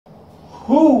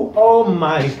Oh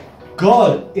my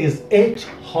god, is it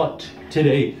hot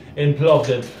today in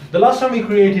Plovdiv. The last time we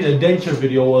created a denture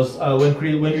video was when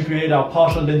we created our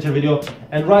partial denture video,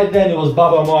 and right then it was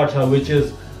Baba Marta, which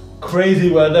is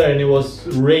crazy weather, and it was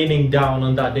raining down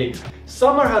on that day.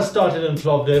 Summer has started in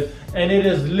Plovdiv and it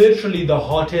is literally the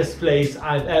hottest place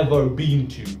I've ever been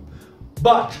to.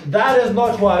 But that is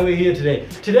not why we're here today.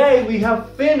 Today we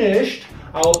have finished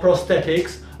our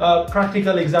prosthetics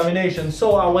practical examination,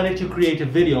 so I wanted to create a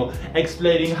video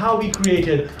explaining how we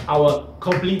created our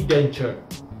complete denture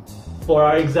for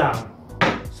our exam.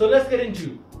 So let's get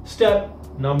into step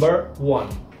number 1.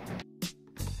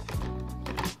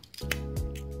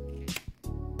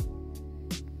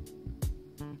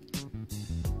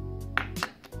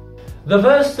 The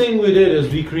first thing we did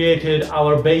is we created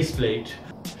our base plate.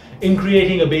 In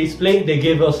creating a base plate, they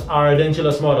gave us our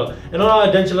edentulous model. And on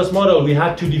our edentulous model, we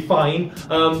had to define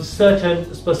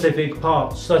certain specific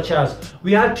parts, such as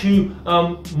we had to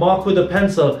mark with a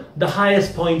pencil the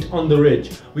highest point on the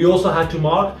ridge. We also had to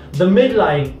mark the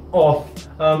midline of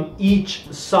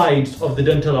each sides of the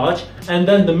dental arch, and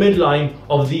then the midline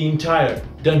of the entire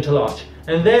dental arch.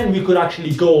 And then we could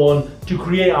actually go on to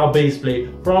create our base plate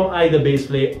from either base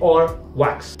plate or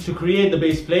wax. To create the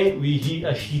base plate, we heat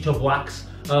a sheet of wax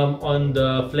on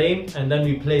the flame, and then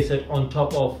we place it on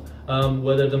top of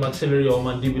whether the maxillary or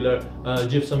mandibular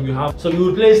gypsum you have. So we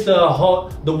would place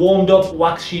the warmed up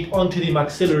wax sheet onto the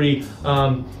maxillary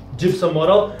gypsum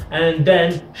model and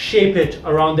then shape it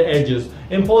around the edges.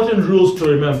 Important rules to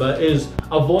remember is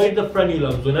avoid the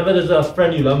frenulums. Whenever there's a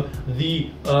frenulum, the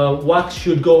wax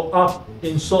should go up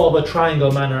in sort of a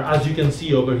triangle manner, as you can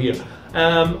see over here.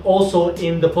 Also,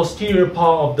 in the posterior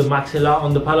part of the maxilla,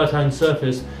 on the palatine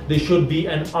surface, there should be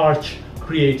an arch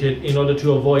created in order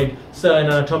to avoid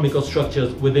certain anatomical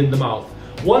structures within the mouth.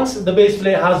 Once the base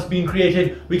plate has been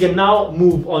created, we can now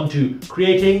move on to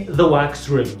creating the wax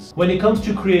rims. When it comes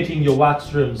to creating your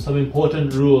wax rims, some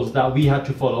important rules that we had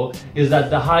to follow is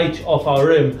that the height of our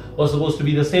rim was supposed to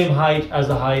be the same height as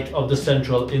the height of the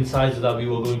central incisor that we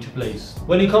were going to place.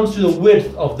 When it comes to the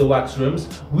width of the wax rims,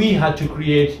 we had to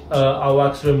create our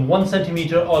wax rim 1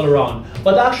 centimeter all around.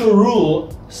 But the actual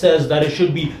rule says that it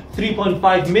should be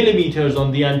 3.5 millimeters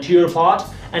on the anterior part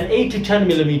and 8 to 10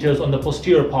 millimeters on the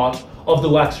posterior part of the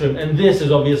wax rim, and this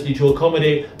is obviously to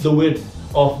accommodate the width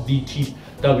of the teeth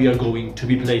that we are going to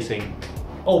be placing.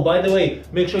 Oh, by the way,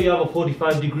 make sure you have a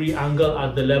 45-degree angle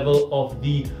at the level of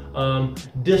the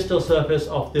distal surface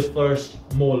of the first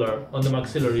molar, on the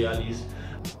maxillary at least.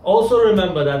 Also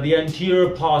remember that the anterior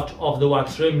part of the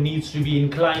wax rim needs to be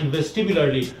inclined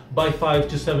vestibularly by 5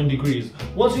 to 7 degrees.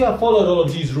 Once you have followed all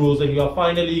of these rules and you are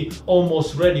finally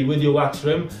almost ready with your wax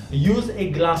rim, use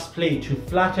a glass plate to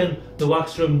flatten the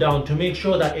wax rim down to make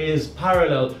sure that it is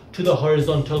parallel to the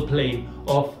horizontal plane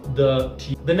of the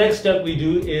teeth. The next step we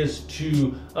do is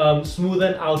to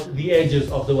smoothen out the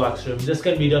edges of the wax rim. This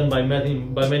can be done by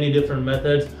many different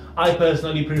methods. I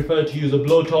personally prefer to use a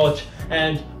blowtorch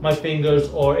and my fingers,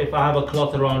 or if I have a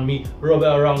cloth around me, rub it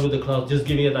around with the cloth, just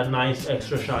giving it that nice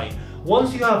extra shine.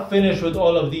 Once you have finished with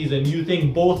all of these and you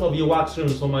think both of your wax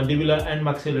rims for mandibular and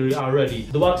maxillary are ready,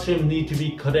 the wax rims need to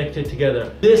be connected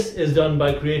together. This is done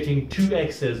by creating 2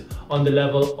 X's on the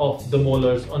level of the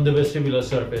molars on the vestibular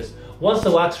surface. Once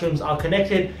the wax rims are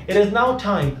connected, it is now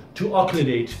time to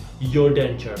occludate your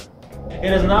denture.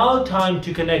 It is now time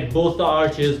to connect both the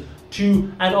arches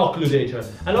to an occludator.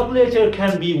 An occludator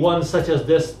can be one such as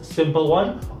this simple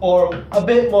one, or a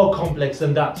bit more complex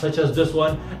than that, such as this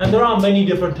one, and there are many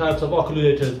different types of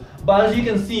occludators. But as you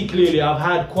can see clearly, I've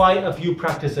had quite a few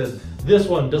practices. This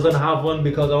one doesn't have one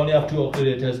because I only have 2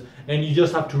 occludators, and you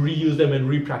just have to reuse them and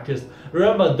re-practice.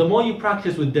 Remember, the more you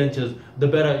practice with dentures, the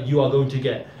better you are going to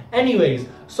get. Anyways,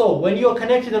 so when you're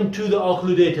connecting them to the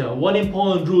occludator, one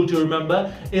important rule to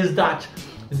remember is that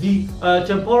the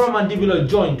temporomandibular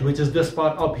joint, which is this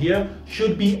part up here,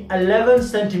 should be 11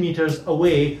 centimeters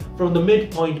away from the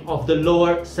midpoint of the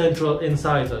lower central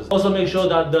incisors. Also make sure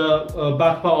that the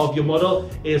back part of your model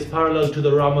is parallel to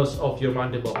the ramus of your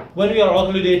mandible. When we are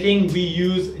occludating, we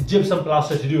use gypsum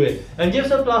plaster to do it. And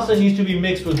gypsum plaster needs to be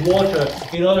mixed with water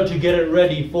in order to get it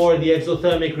ready for the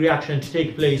exothermic reaction to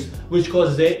take place, which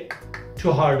causes it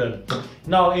to harden.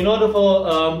 Now, in order for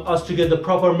us to get the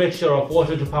proper mixture of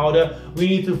water to powder, we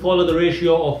need to follow the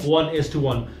ratio of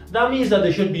 1:1. That means that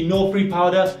there should be no free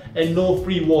powder and no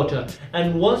free water.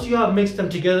 And once you have mixed them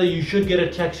together, you should get a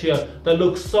texture that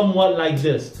looks somewhat like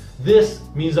this. This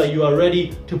means that you are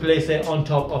ready to place it on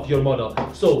top of your model.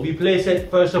 So we place it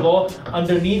first of all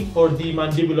underneath for the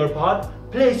mandibular part.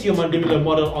 Place your mandibular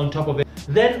model on top of it.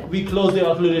 Then we close the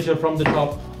occlusator from the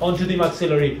top onto the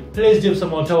maxillary, place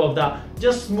gypsum on top of that,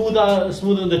 just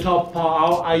smoothen the top part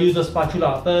out. I use a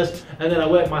spatula first, and then I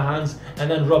wet my hands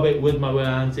and then rub it with my wet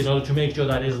hands in order to make sure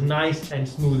that it's nice and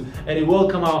smooth, and it will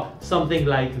come out something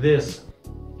like this.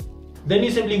 Then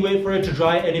you simply wait for it to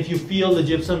dry, and if you feel the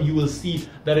gypsum, you will see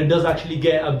that it does actually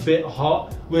get a bit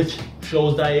hot, which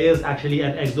shows that it is actually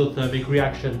an exothermic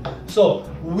reaction. So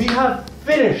we have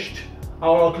finished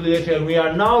our occlusator, and we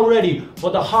are now ready for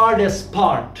the hardest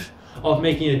part of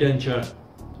making a denture: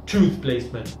 tooth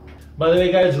placement. By the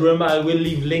way guys, remember I will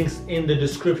leave links in the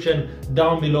description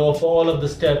down below for all of the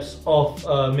steps of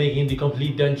making the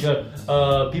complete denture.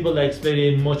 People that explain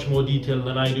it in much more detail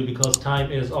than I do, because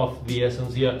time is of the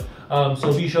essence here.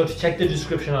 So be sure to check the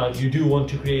description out if you do want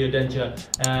to create a denture,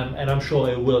 and I'm sure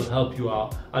it will help you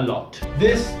out a lot.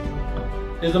 This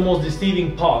is the most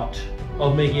deceiving part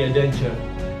of making a denture.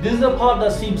 This is the part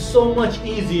that seems so much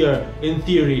easier in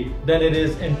theory than it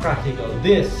is in practical.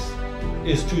 This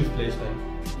is tooth placement.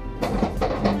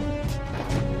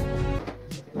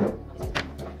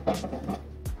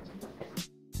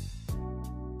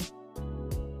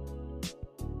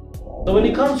 So when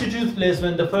it comes to tooth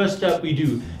placement, the first step we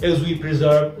do is we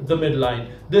preserve the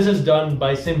midline. This is done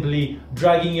by simply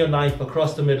dragging your knife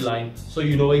across the midline so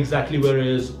you know exactly where it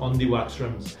is on the wax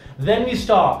rims. Then we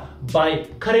start by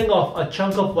cutting off a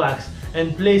chunk of wax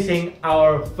and placing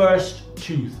our first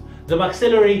tooth, the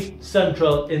maxillary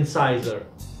central incisor.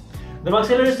 The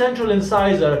maxillary central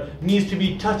incisor needs to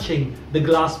be touching the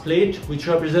glass plate, which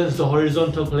represents the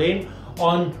horizontal plane,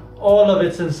 on all of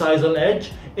its incisal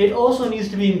edge. It also needs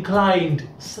to be inclined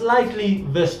slightly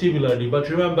vestibularly, but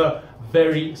remember,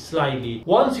 very slightly.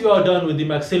 Once you are done with the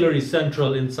maxillary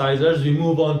central incisors, we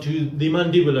move on to the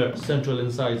mandibular central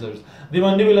incisors. The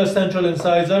mandibular central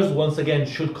incisors, once again,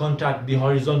 should contact the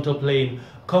horizontal plane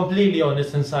completely on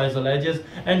its incisal edges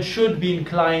and should be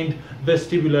inclined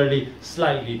vestibularly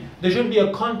slightly. There should be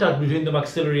a contact between the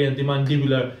maxillary and the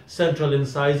mandibular central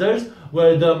incisors,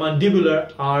 where the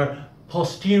mandibular are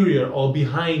posterior or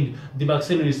behind the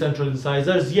maxillary central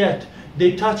incisors, yet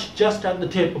they touch just at the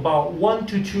tip, about 1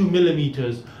 to 2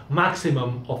 millimeters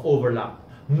maximum of overlap,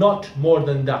 not more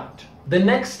than that. The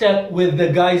next step with the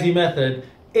Guy's method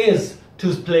is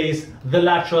to place the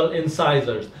lateral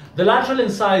incisors. The lateral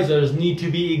incisors need to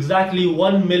be exactly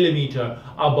 1 millimeter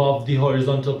above the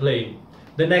horizontal plane.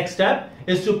 The next step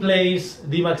is to place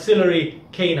the maxillary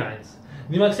canines.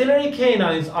 The maxillary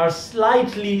canines are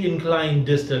slightly inclined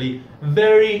distally,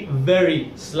 very, very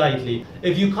slightly.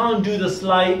 If you can't do the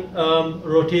slight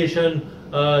rotation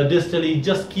distally,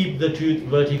 just keep the tooth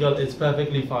vertical, it's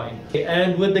perfectly fine.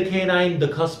 And with the canine, the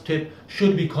cusp tip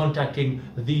should be contacting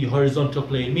the horizontal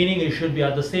plane, meaning it should be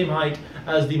at the same height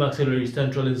as the maxillary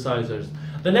central incisors.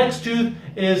 The next tooth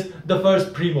is the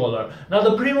first premolar. Now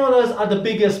the premolars are the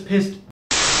biggest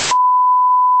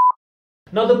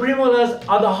Now the premolars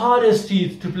are the hardest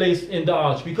teeth to place in the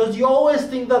arch, because you always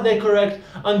think that they're correct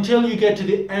until you get to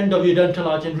the end of your dental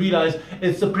arch and realize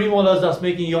it's the premolars that's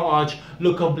making your arch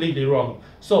look completely wrong.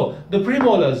 So the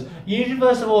premolars, you need to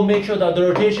first of all make sure that the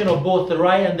rotation of both the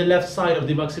right and the left side of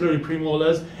the maxillary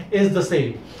premolars is the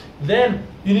same. Then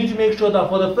you need to make sure that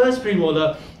for the first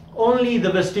premolar, only the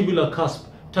vestibular cusp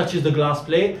touches the glass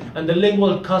plate and the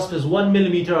lingual cusp is 1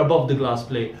 millimeter above the glass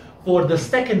plate. For the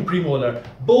second premolar,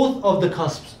 both of the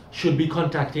cusps should be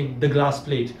contacting the glass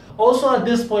plate. Also at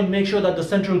this point, make sure that the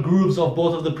central grooves of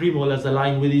both of the premolars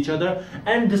align with each other,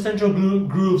 and the central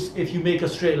grooves, if you make a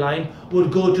straight line,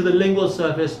 would go to the lingual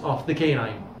surface of the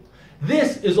canine.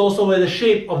 This is also where the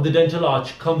shape of the dental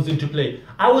arch comes into play.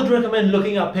 I would recommend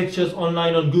looking at pictures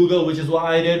online on Google, which is what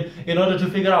I did, in order to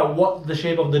figure out what the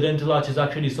shape of the dental arch is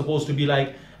actually supposed to be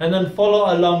like, and then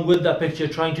follow along with that picture,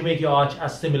 trying to make your arch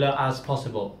as similar as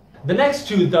possible. The next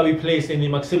tooth that we place in the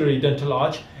maxillary dental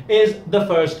arch is the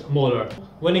first molar.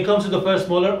 When it comes to the first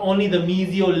molar, only the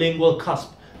mesiolingual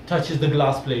cusp touches the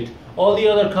glass plate. All the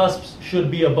other cusps should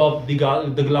be above the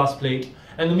glass plate,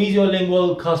 and the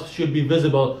mesiolingual cusp should be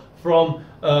visible from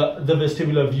the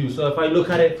vestibular view. So if I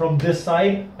look at it from this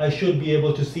side, I should be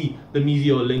able to see the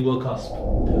mesiolingual cusp.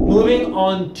 Moving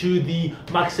on to the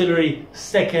maxillary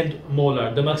second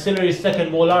molar. The maxillary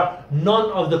second molar,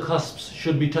 none of the cusps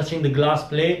should be touching the glass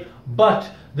plate, but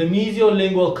the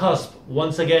mesiolingual cusp,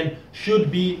 once again,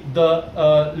 should be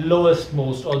the lowest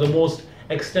most, or the most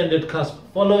extended cusp,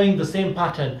 following the same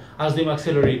pattern as the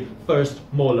maxillary first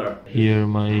molar. Here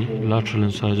my lateral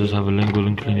incisors have a lingual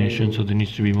inclination, so there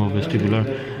needs to be more vestibular.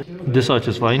 This arch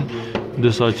is fine.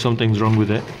 This arch, something's wrong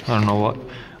with it. I don't know what.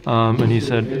 And he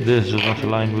said this is not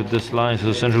aligned with this line, so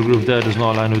the central groove there does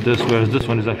not align with this, whereas this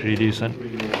one is actually decent.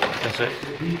 That's it.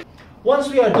 Once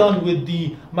we are done with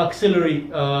the maxillary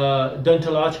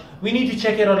dental arch, we need to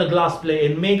check it on a glass plate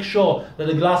and make sure that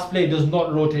the glass plate does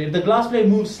not rotate. If the glass plate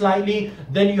moves slightly,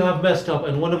 then you have messed up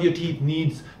and one of your teeth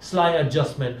needs slight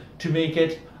adjustment to make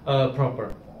it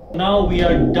proper. Now we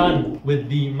are done with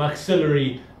the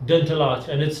maxillary dental arch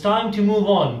and it's time to move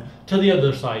on to the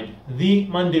other side, the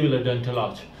mandibular dental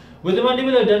arch. With the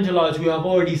mandibular dental arch, we have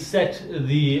already set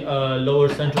the lower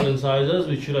central incisors,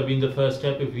 which should have been the first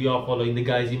step if we are following the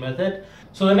Geizy method.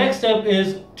 So the next step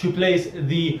is to place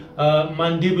the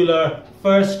mandibular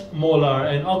first molar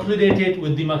and occludate it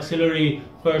with the maxillary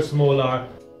first molar.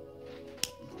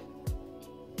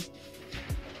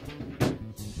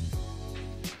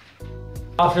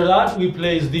 After that, we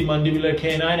place the mandibular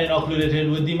canine and occludate it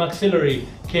with the maxillary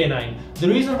canine. The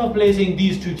reason for placing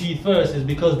these two teeth first is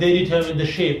because they determine the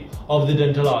shape of the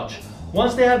dental arch.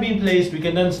 Once they have been placed, we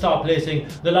can then start placing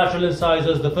the lateral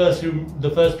incisors, the first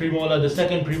premolar, the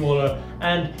second premolar,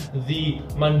 and the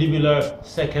mandibular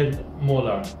second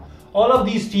molar. All of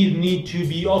these teeth need to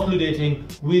be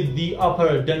occludating with the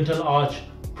upper dental arch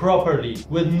properly,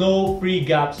 with no free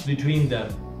gaps between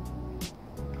them.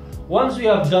 Once we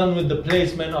have done with the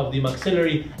placement of the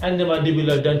maxillary and the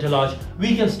mandibular dental arch,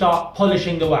 we can start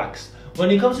polishing the wax.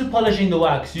 When it comes to polishing the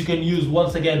wax, you can use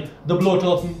once again the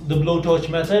blowtorch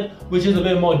method, which is a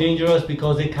bit more dangerous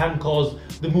because it can cause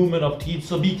the movement of teeth.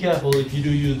 So be careful if you do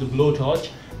use the blowtorch.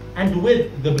 And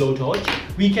with the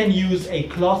blowtorch, we can use a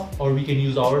cloth or we can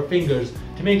use our fingers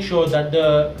to make sure that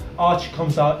the arch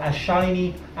comes out as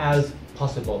shiny as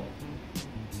possible.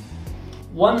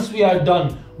 Once we are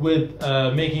done with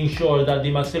making sure that the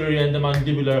maxillary and the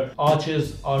mandibular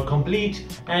arches are complete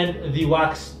and the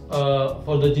wax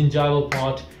for the gingival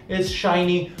part is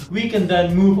shiny, we can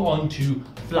then move on to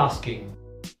flasking.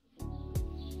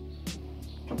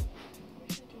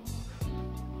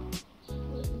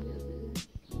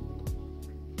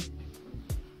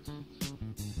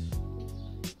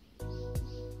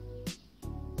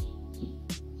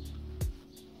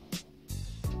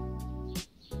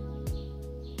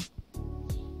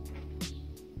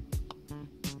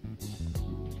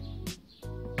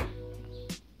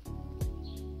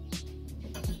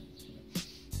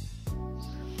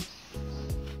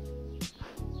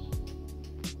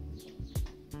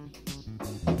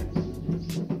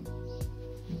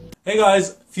 Hey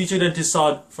guys, future dentist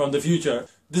Saad from the future.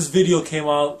 This video came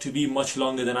out to be much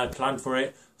longer than I planned for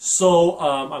it, so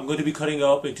I'm going to be cutting it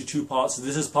up into two parts.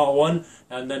 This is part 1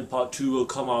 and then part 2 will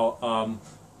come out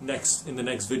in the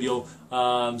next video.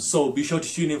 So be sure to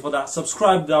tune in for that.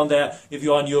 Subscribe down there if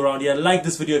you are new around here. Like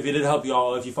this video if it did help you out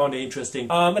or if you found it interesting.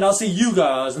 And I'll see you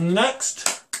guys in the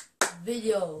next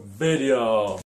video.